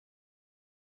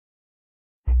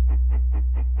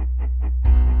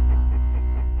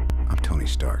Tony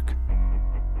Stark.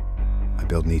 I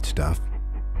build neat stuff.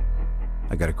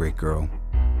 I got a great girl.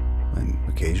 And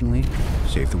occasionally,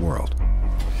 save the world.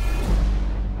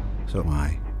 So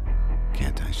why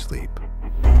can't I sleep?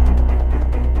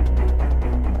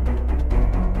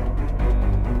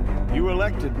 You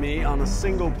elected me on a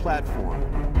single platform.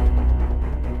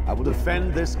 I will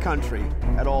defend this country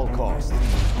at all costs.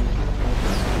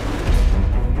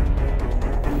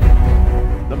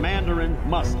 The Mandarin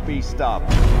must be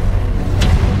stopped.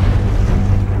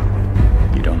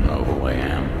 You don't know who I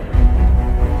am.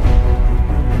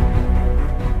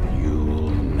 You'll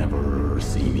never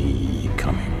see me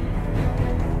coming.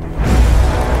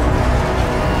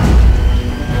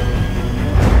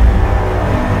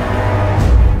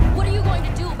 What are you going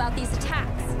to do about these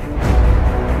attacks?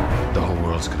 The whole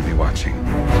world's gonna be watching.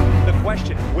 The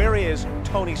question, where is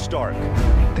Tony Stark?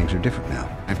 Things are different now.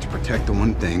 I have to protect the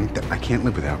one thing that I can't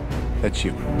live without. That's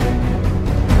you.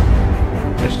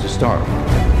 That's the start.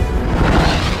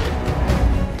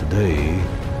 Today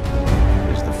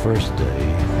is the first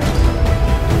day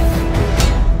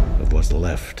of what's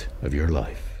left of your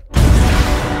life.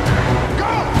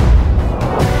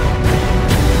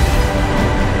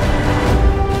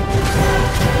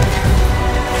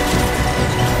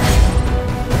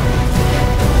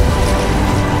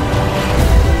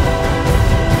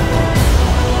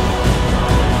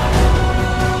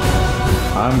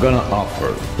 I'm gonna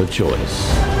offer the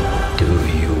choice. Do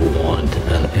you want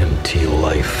an empty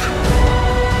life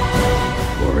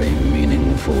or a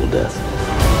meaningful death?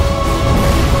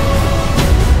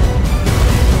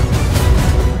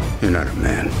 You're not a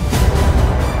man.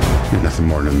 You're nothing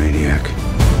more than a maniac.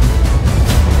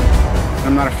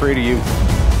 I'm not afraid of you.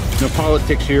 No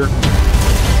politics here.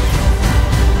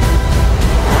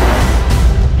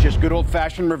 Just good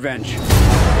old-fashioned revenge.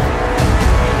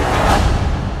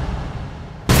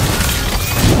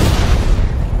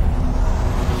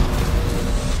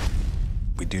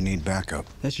 We do need backup.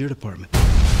 That's your department.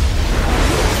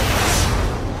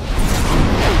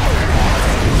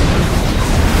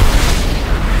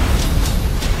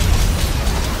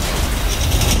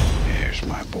 Here's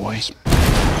my boys.